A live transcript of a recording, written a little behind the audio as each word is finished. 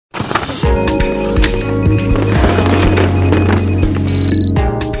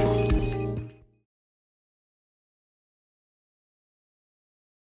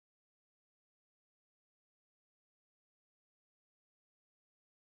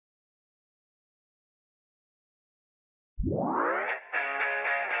Welcome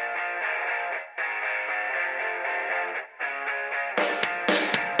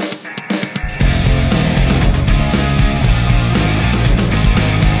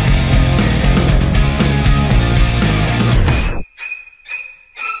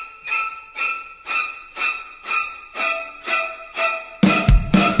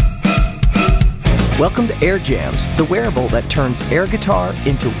to AirJamz, the wearable that turns air guitar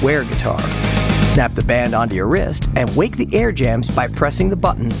into wear guitar. Snap the band onto your wrist and wake the AirJamz by pressing the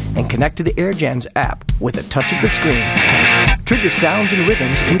button and connect to the AirJamz app with a touch of the screen. Trigger sounds and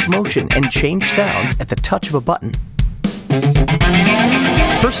rhythms with motion and change sounds at the touch of a button.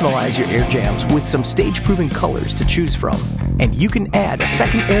 Personalize your AirJamz with some stage-proven colors to choose from, and you can add a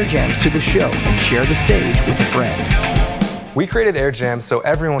second AirJamz to the show and share the stage with a friend. We created AirJamz so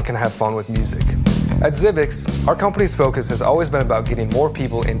everyone can have fun with music. At Zivix, our company's focus has always been about getting more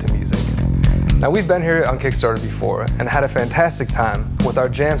people into music. Now, we've been here on Kickstarter before and had a fantastic time with our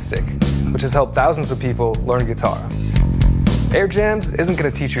jamstik, which has helped thousands of people learn guitar. AirJamz isn't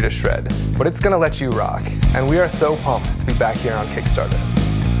going to teach you to shred, but it's going to let you rock, and we are so pumped to be back here on Kickstarter.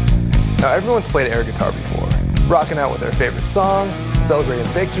 Now, everyone's played air guitar before, rocking out with their favorite song, celebrating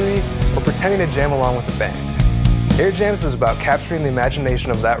victory, or pretending to jam along with a band. AirJamz is about capturing the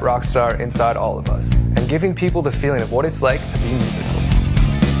imagination of that rock star inside all of us and giving people the feeling of what it's like to be musical.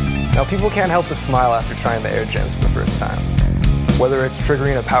 Now, people can't help but smile after trying the AirJamz for the first time. Whether it's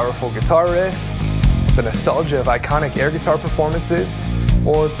triggering a powerful guitar riff, the nostalgia of iconic air guitar performances,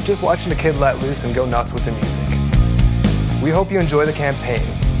 or just watching a kid let loose and go nuts with the music. We hope you enjoy the campaign.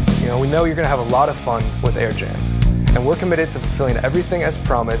 We know you're going to have a lot of fun with AirJamz, and we're committed to fulfilling everything as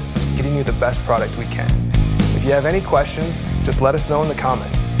promised, getting you the best product we can. If you have any questions, just let us know in the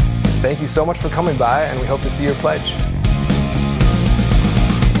comments. Thank you so much for coming by, and we hope to see your pledge.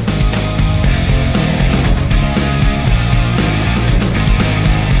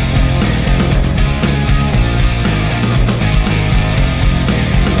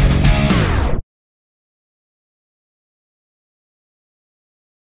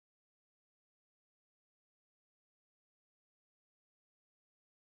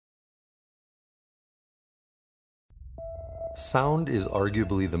 Sound is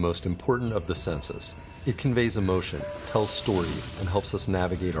arguably the most important of the senses. It conveys emotion, tells stories, and helps us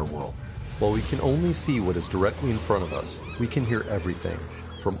navigate our world. While we can only see what is directly in front of us, we can hear everything,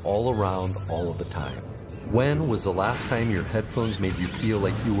 from all around, all of the time. When was the last time your headphones made you feel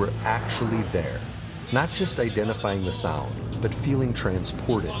like you were actually there? Not just identifying the sound, but feeling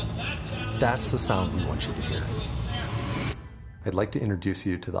transported. That's the sound we want you to hear. I'd like to introduce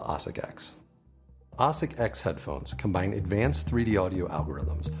you to the OSSIC X. OSSIC X headphones combine advanced 3D audio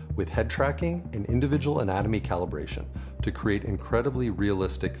algorithms with head tracking and individual anatomy calibration to create incredibly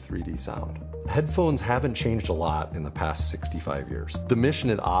realistic 3D sound. Headphones haven't changed a lot in the past 65 years. The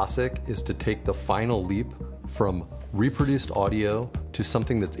mission at OSSIC is to take the final leap from reproduced audio to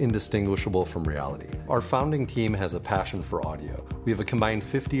something that's indistinguishable from reality. Our founding team has a passion for audio. We have a combined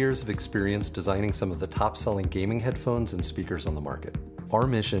 50 years of experience designing some of the top-selling gaming headphones and speakers on the market. Our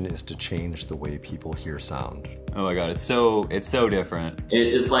mission is to change the way people hear sound. Oh my god, it's so different.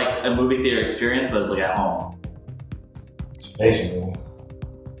 It's like a movie theater experience, but it's like at home. It's amazing.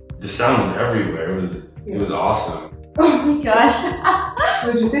 The sound was everywhere. It was awesome. Oh my gosh.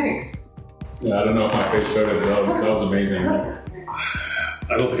 What did you think? Yeah, I don't know if my face showed it, but that was amazing.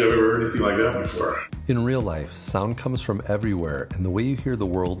 I don't think I've ever heard anything like that before. In real life, sound comes from everywhere, and the way you hear the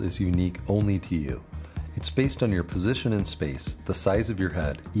world is unique only to you. It's based on your position in space, the size of your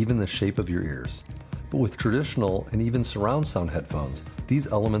head, even the shape of your ears. But with traditional and even surround sound headphones, these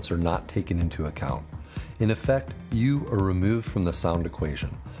elements are not taken into account. In effect, you are removed from the sound equation.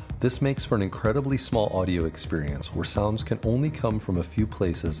 This makes for an incredibly small audio experience where sounds can only come from a few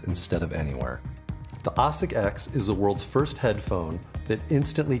places instead of anywhere. The OSSIC X is the world's first headphone that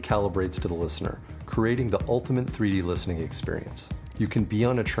instantly calibrates to the listener, creating the ultimate 3D listening experience. You can be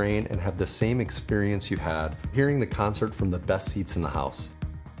on a train and have the same experience you had hearing the concert from the best seats in the house.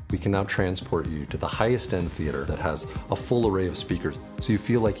 We can now transport you to the highest end theater that has a full array of speakers, so you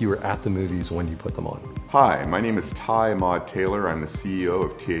feel like you were at the movies when you put them on. Hi, my name is Ty Maud Taylor. I'm the CEO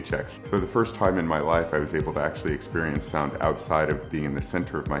of THX. For the first time in my life, I was able to actually experience sound outside of being in the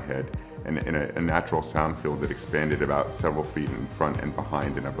center of my head and in a natural sound field that expanded about several feet in front and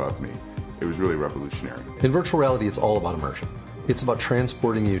behind and above me. It was really revolutionary. In virtual reality, it's all about immersion. It's about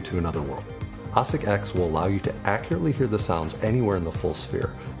transporting you to another world. OSSIC X will allow you to accurately hear the sounds anywhere in the full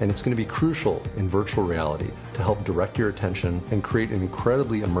sphere, and it's going to be crucial in virtual reality to help direct your attention and create an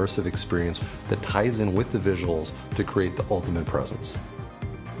incredibly immersive experience that ties in with the visuals to create the ultimate presence.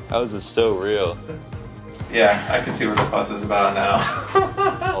 How is this so real? Yeah, I can see what the fuss is about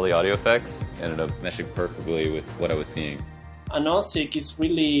now. All the audio effects ended up meshing perfectly with what I was seeing. An OSSIC is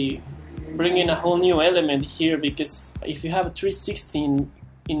really bringing a whole new element here, because if you have a 360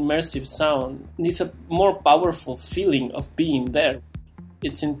 immersive sound, it's a more powerful feeling of being there.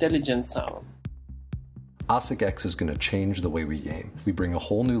 It's intelligent sound. OSSIC X is going to change the way we game. We bring a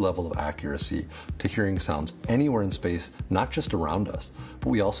whole new level of accuracy to hearing sounds anywhere in space, not just around us, but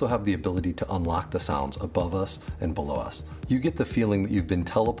we also have the ability to unlock the sounds above us and below us. You get the feeling that you've been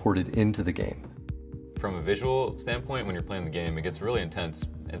teleported into the game. From a visual standpoint, when you're playing the game, it gets really intense,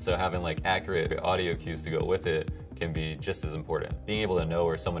 and so having like accurate audio cues to go with it can be just as important. Being able to know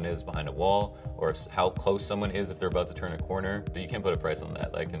where someone is behind a wall, or how close someone is if they're about to turn a corner, you can't put a price on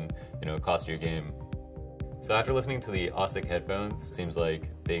that. That can, cost you a game. So after listening to the OSSIC headphones, it seems like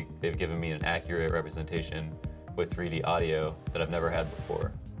they've given me an accurate representation with 3D audio that I've never had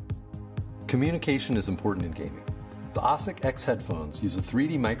before. Communication is important in gaming. The OSSIC X headphones use a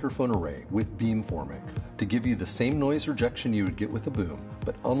 3D microphone array with beamforming to give you the same noise rejection you would get with a boom,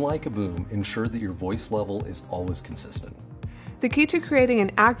 but unlike a boom, ensure that your voice level is always consistent. The key to creating an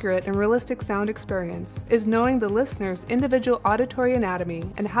accurate and realistic sound experience is knowing the listener's individual auditory anatomy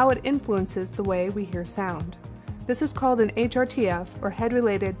and how it influences the way we hear sound. This is called an HRTF, or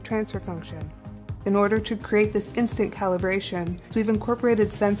head-related transfer function. In order to create this instant calibration, we've incorporated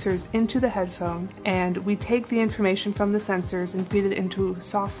sensors into the headphone, and we take the information from the sensors and feed it into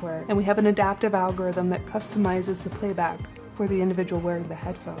software, and we have an adaptive algorithm that customizes the playback for the individual wearing the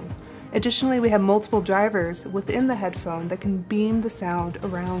headphone. Additionally, we have multiple drivers within the headphone that can beam the sound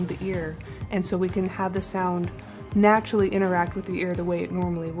around the ear, and so we can have the sound naturally interact with the ear the way it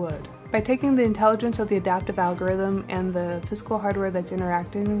normally would. By taking the intelligence of the adaptive algorithm and the physical hardware that's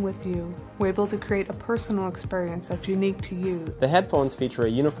interacting with you, we're able to create a personal experience that's unique to you. The headphones feature a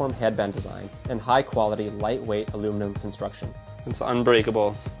uniform headband design and high-quality, lightweight aluminum construction. It's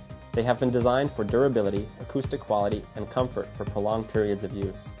unbreakable. They have been designed for durability, acoustic quality, and comfort for prolonged periods of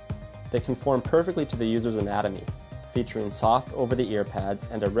use. They conform perfectly to the user's anatomy, featuring soft over-the-ear pads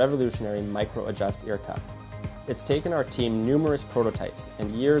and a revolutionary micro-adjust ear cup. It's taken our team numerous prototypes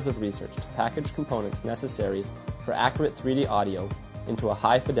and years of research to package components necessary for accurate 3D audio into a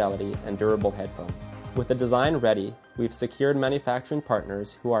high-fidelity and durable headphone. With the design ready, we've secured manufacturing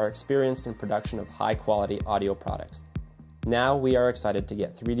partners who are experienced in production of high-quality audio products. Now we are excited to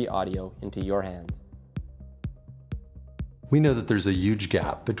get 3D audio into your hands. We know that there's a huge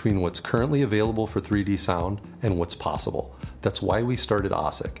gap between what's currently available for 3D sound and what's possible. That's why we started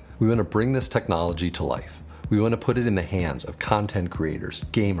OSSIC. We want to bring this technology to life. We want to put it in the hands of content creators,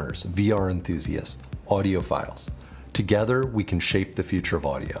 gamers, VR enthusiasts, audiophiles. Together, we can shape the future of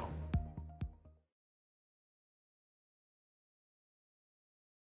audio.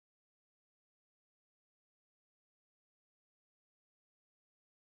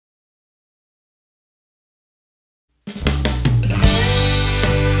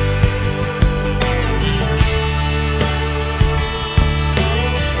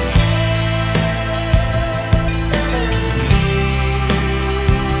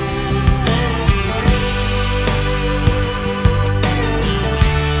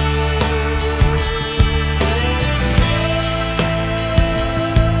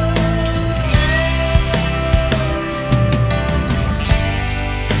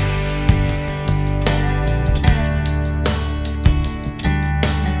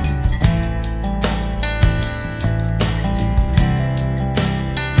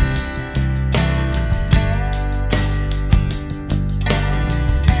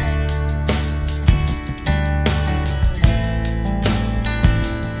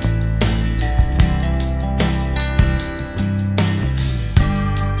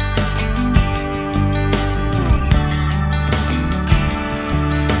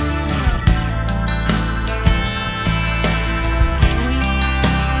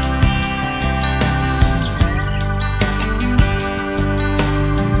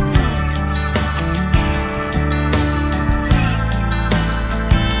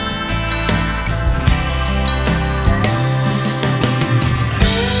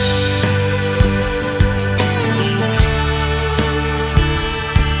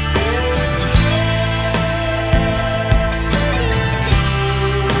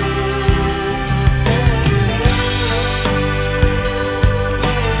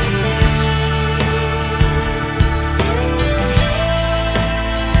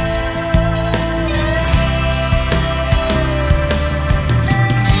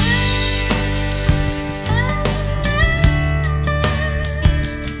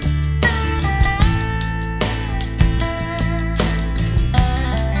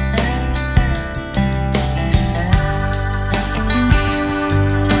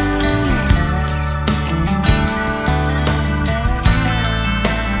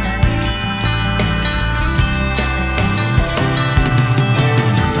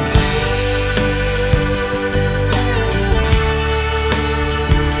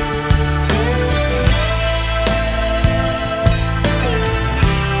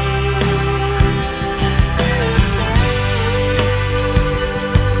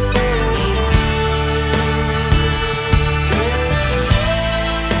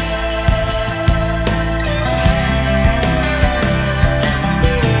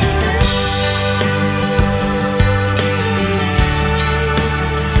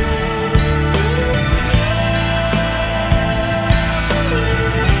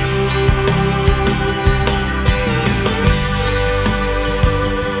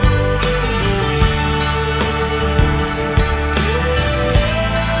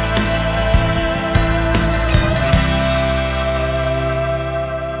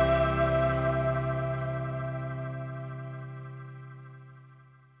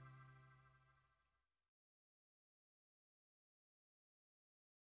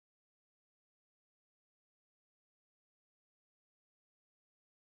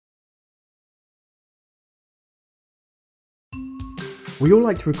 We all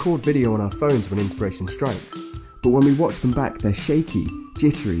like to record video on our phones when inspiration strikes, but when we watch them back, they're shaky,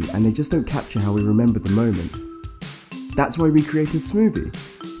 jittery, and they just don't capture how we remember the moment. That's why we created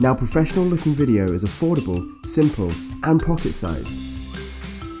Smoovie. Now professional looking video is affordable, simple, and pocket-sized.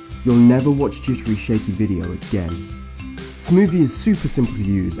 You'll never watch jittery, shaky video again. Smoovie is super simple to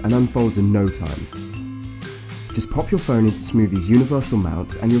use and unfolds in no time. Just pop your phone into Smoovie's universal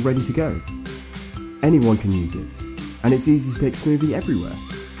mount and you're ready to go. Anyone can use it, and it's easy to take Smoovie everywhere.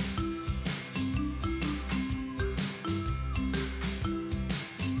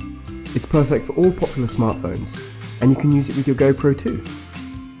 It's perfect for all popular smartphones, and you can use it with your GoPro too.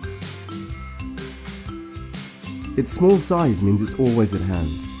 Its small size means it's always at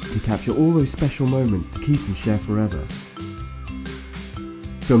hand, to capture all those special moments to keep and share forever.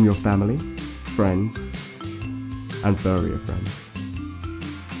 Film your family, friends, and furrier friends.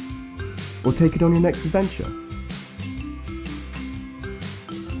 Or take it on your next adventure.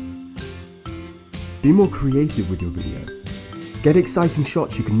 Be more creative with your video. Get exciting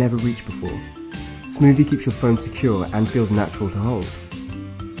shots you could never reach before. Smoovie keeps your phone secure and feels natural to hold.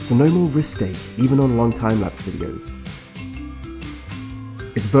 So no more wrist stake, even on long time-lapse videos.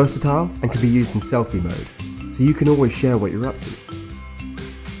 It's versatile and can be used in selfie mode, so you can always share what you're up to.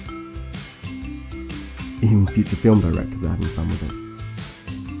 Even future film directors are having fun with it.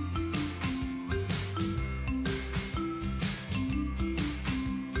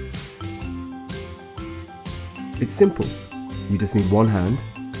 It's simple. You just need one hand,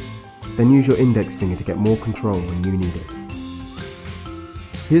 then use your index finger to get more control when you need it.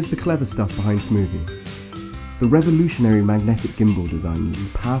 Here's the clever stuff behind Smoovie. The revolutionary magnetic gimbal design uses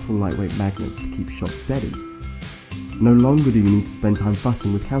powerful lightweight magnets to keep shots steady. No longer do you need to spend time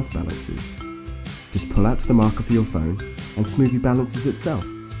fussing with counterbalances. Just pull out to the marker for your phone, and Smoovie balances itself.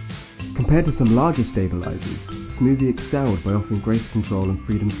 Compared to some larger stabilizers, Smoovie excelled by offering greater control and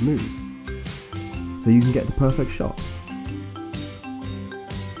freedom to move, so you can get the perfect shot.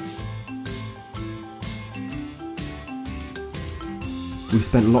 We've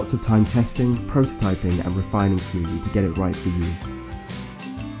spent lots of time testing, prototyping, and refining Smoovie to get it right for you.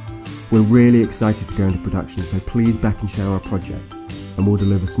 We're really excited to go into production, so please back and share our project, and we'll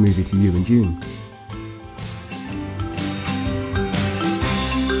deliver Smoovie to you in June.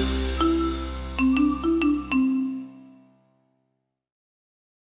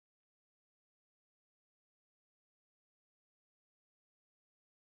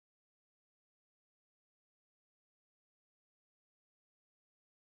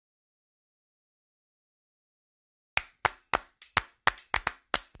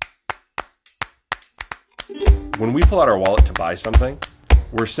 When we pull out our wallet to buy something,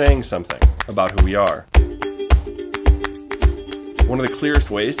 we're saying something about who we are. One of the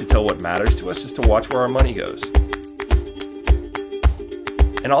clearest ways to tell what matters to us is to watch where our money goes.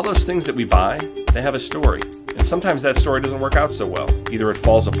 And all those things that we buy, they have a story. And sometimes that story doesn't work out so well. Either it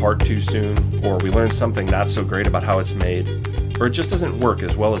falls apart too soon, or we learn something not so great about how it's made, or it just doesn't work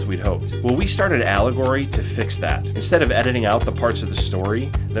as well as we'd hoped. Well, we started Allegory to fix that. Instead of editing out the parts of the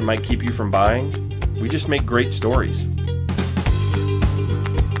story that might keep you from buying, we just make great stories.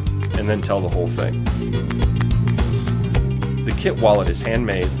 And then tell the whole thing. The kit wallet is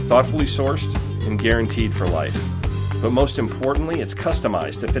handmade, thoughtfully sourced, and guaranteed for life. But most importantly, it's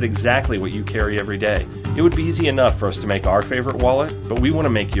customized to fit exactly what you carry every day. It would be easy enough for us to make our favorite wallet, but we want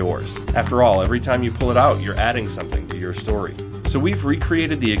to make yours. After all, every time you pull it out, you're adding something to your story. So we've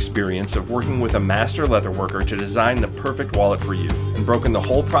recreated the experience of working with a master leatherworker to design the perfect wallet for you, and broken the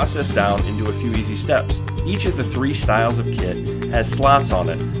whole process down into a few easy steps. Each of the 3 styles of kit has slots on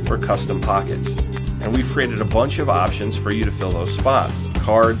it for custom pockets. And we've created a bunch of options for you to fill those spots.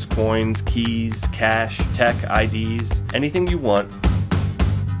 Cards, coins, keys, cash, tech, IDs, anything you want,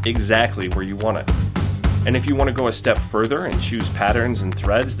 exactly where you want it. And if you want to go a step further and choose patterns and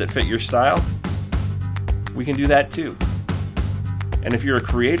threads that fit your style, we can do that too. And if you're a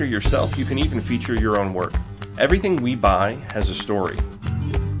creator yourself, you can even feature your own work. Everything we buy has a story.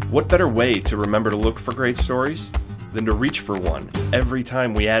 What better way to remember to look for great stories than to reach for one every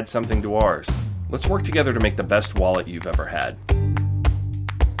time we add something to ours? Let's work together to make the best wallet you've ever had.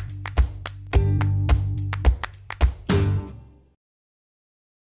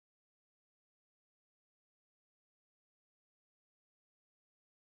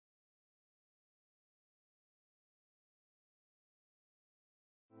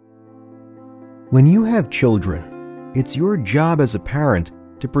 When you have children, it's your job as a parent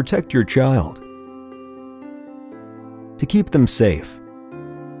to protect your child, to keep them safe.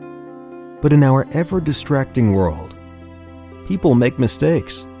 But in our ever-distracting world, people make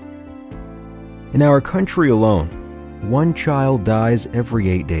mistakes. In our country alone, one child dies every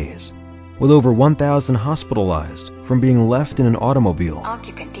 8 days, with over 1,000 hospitalized from being left in an automobile.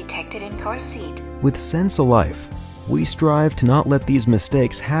 Occupant detected in car seat. With Sense of Life, we strive to not let these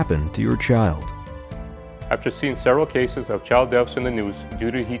mistakes happen to your child. After seeing several cases of child deaths in the news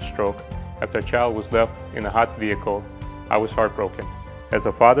due to heat stroke after a child was left in a hot vehicle, I was heartbroken. As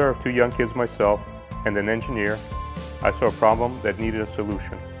a father of 2 young kids myself and an engineer, I saw a problem that needed a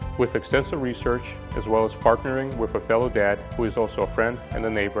solution. With extensive research, as well as partnering with a fellow dad who is also a friend and a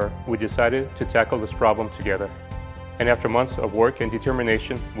neighbor, we decided to tackle this problem together. And after months of work and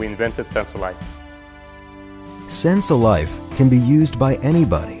determination, we invented Sense of Life. Sense of Life can be used by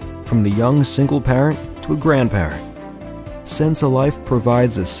anybody, from the young single parent to a grandparent. Sense of Life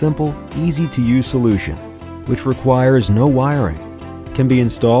provides a simple, easy-to-use solution, which requires no wiring, can be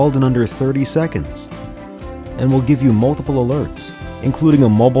installed in under 30 seconds, and will give you multiple alerts, including a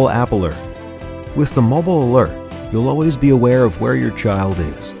mobile app alert. With the mobile alert, you'll always be aware of where your child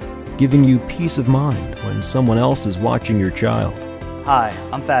is, giving you peace of mind when someone else is watching your child. Hi,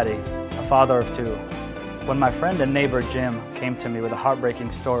 I'm Fatty, a father of 2. When my friend and neighbor Jim came to me with a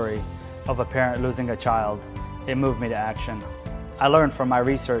heartbreaking story of a parent losing a child, it moved me to action. I learned from my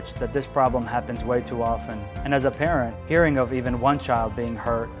research that this problem happens way too often, and as a parent, hearing of even one child being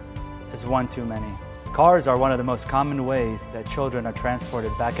hurt is one too many. Cars are one of the most common ways that children are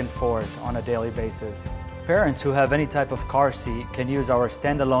transported back and forth on a daily basis. Parents who have any type of car seat can use our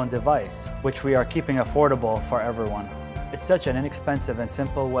standalone device, which we are keeping affordable for everyone. It's such an inexpensive and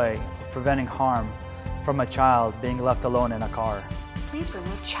simple way of preventing harm from a child being left alone in a car. Please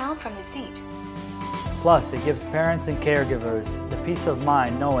remove child from the seat. Plus, it gives parents and caregivers the peace of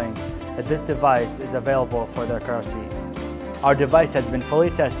mind knowing that this device is available for their car seat. Our device has been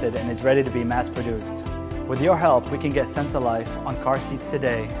fully tested and is ready to be mass-produced. With your help, we can get Sense of Life on car seats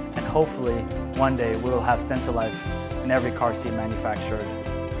today, and hopefully, one day we will have Sense of Life in every car seat manufactured.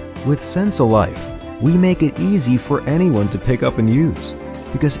 With Sense of Life, we make it easy for anyone to pick up and use,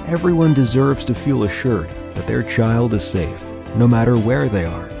 because everyone deserves to feel assured that their child is safe, no matter where they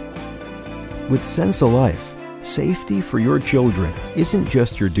are. With Sense of Life, safety for your children isn't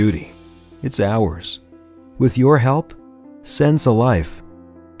just your duty, it's ours. With your help, Sense of Life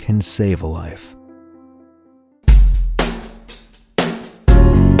can save a life.